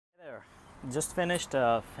Just finished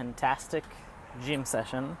a fantastic gym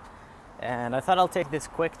session, and I thought I'll take this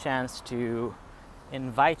quick chance to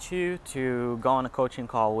invite you to go on a coaching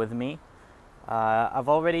call with me. I've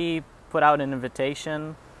already put out an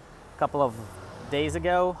invitation a couple of days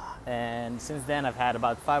ago, and since then I've had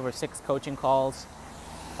about 5 or 6 coaching calls.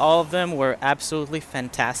 All of them were absolutely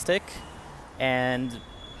fantastic, and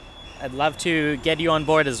I'd love to get you on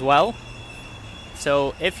board as well.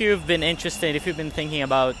 So if you've been interested, if you've been thinking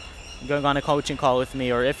about going on a coaching call with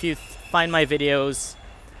me, or if you find my videos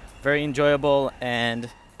very enjoyable and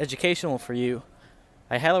educational for you,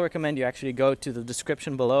 I highly recommend you actually go to the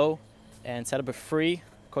description below and set up a free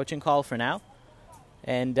coaching call for now.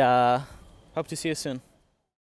 And hope to see you soon.